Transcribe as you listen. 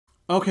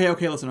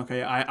Okay, listen,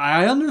 okay,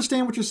 I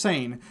understand what you're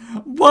saying,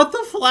 but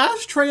the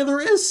Flash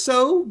trailer is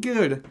so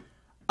good.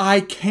 I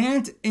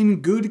can't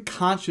in good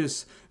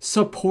conscience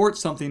support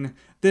something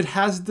that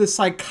has the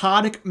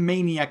psychotic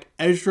maniac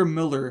Ezra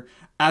Miller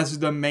as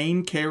the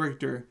main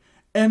character.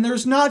 And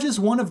there's not just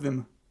one of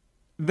them.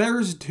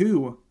 There's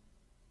two.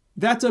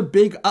 That's a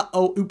big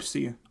uh-oh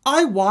oopsie.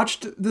 I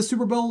watched the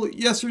Super Bowl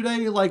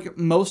yesterday like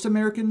most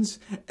Americans,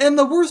 and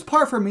the worst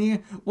part for me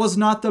was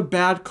not the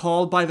bad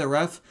call by the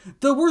ref.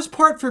 The worst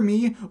part for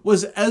me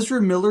was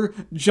Ezra Miller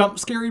jump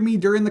scaring me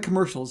during the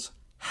commercials.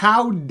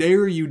 How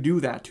dare you do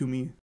that to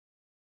me?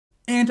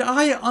 And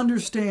I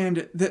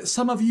understand that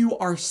some of you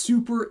are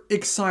super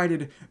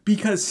excited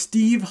because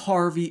Steve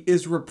Harvey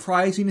is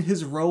reprising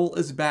his role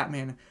as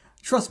Batman.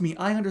 Trust me,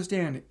 I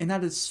understand, and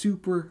that is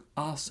super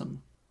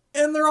awesome.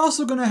 And they're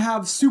also gonna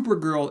have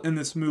Supergirl in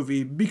this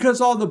movie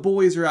because all the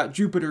boys are at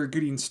Jupiter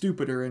getting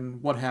stupider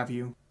and what have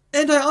you.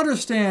 And I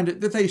understand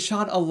that they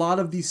shot a lot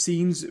of these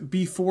scenes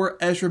before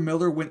Ezra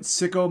Miller went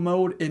sicko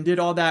mode and did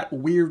all that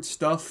weird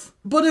stuff.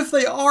 But if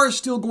they are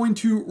still going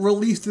to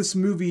release this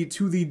movie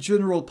to the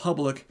general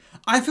public,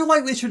 I feel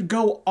like they should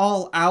go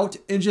all out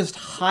and just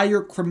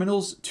hire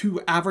criminals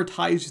to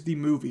advertise the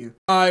movie.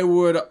 I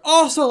would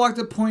also like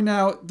to point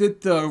out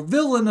that the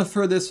villain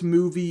for this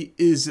movie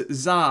is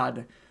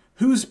Zod,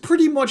 who's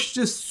pretty much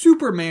just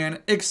Superman,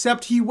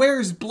 except he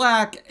wears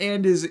black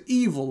and is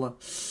evil.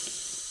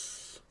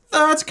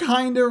 That's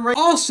kinda right.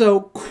 Also,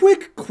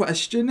 quick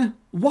question.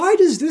 Why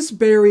does this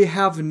Barry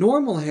have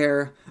normal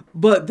hair,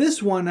 but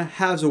this one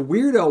has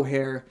weirdo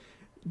hair?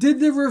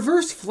 Did the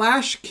Reverse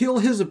Flash kill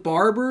his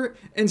barber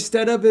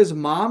instead of his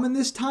mom in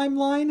this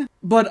timeline?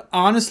 But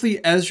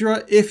honestly,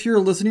 Ezra, if you're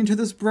listening to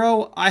this,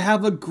 bro, I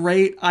have a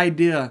great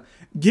idea.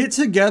 Get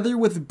together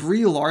with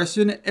Brie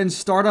Larson and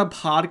start a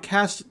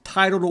podcast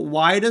titled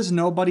Why Does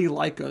Nobody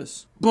Like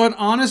Us? But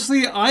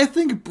honestly, I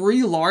think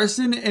Brie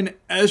Larson and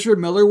Ezra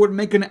Miller would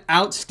make an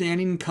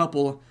outstanding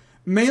couple.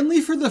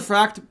 Mainly for the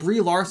fact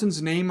Brie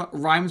Larson's name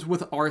rhymes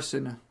with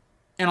arson.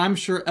 And I'm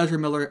sure Ezra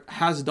Miller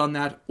has done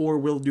that or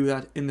will do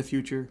that in the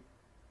future.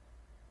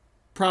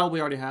 Probably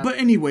already have. But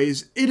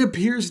anyways, it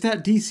appears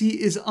that DC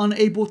is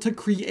unable to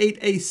create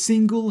a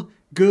single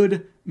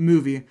good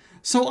movie.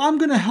 So I'm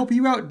gonna help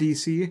you out,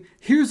 DC.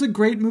 Here's a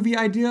great movie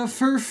idea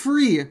for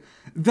free.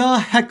 The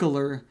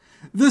Heckler.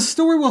 The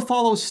story will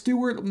follow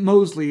Stuart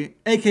Mosley,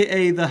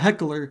 aka The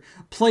Heckler,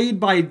 played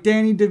by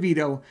Danny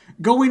DeVito,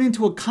 going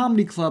into a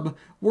comedy club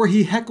where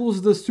he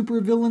heckles the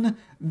supervillain,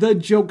 the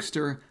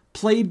Jokester,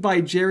 played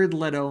by Jared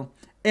Leto,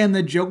 and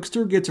the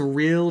Jokester gets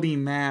really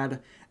mad.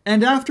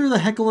 And after the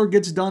Heckler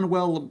gets done,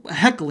 well,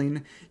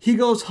 heckling, he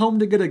goes home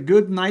to get a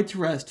good night's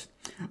rest.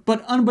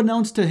 But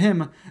unbeknownst to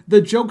him,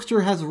 the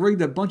Jokester has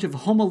rigged a bunch of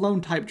Home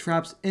Alone type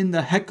traps in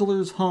the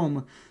Heckler's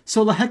home.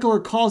 So the Heckler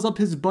calls up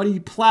his buddy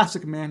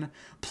Plastic Man,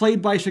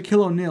 played by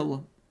Shaquille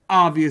O'Neal,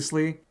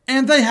 obviously.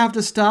 And they have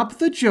to stop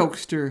the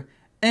Jokester.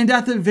 And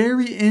at the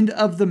very end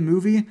of the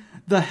movie,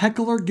 the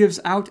Heckler gives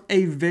out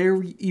a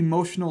very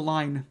emotional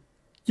line.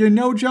 You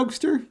know,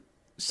 Jokester,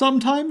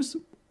 sometimes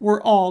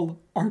we're all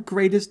our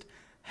greatest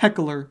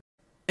heckler.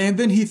 And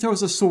then he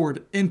throws a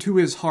sword into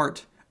his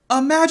heart.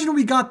 Imagine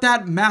we got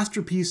that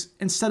masterpiece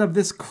instead of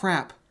this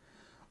crap.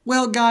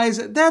 Well guys,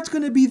 that's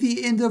going to be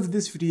the end of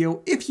this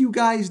video. If you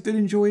guys did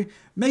enjoy,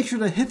 make sure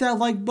to hit that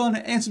like button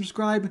and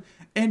subscribe.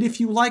 And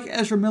if you like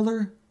Ezra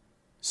Miller,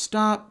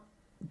 stop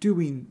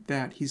doing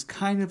that. He's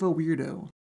kind of a weirdo.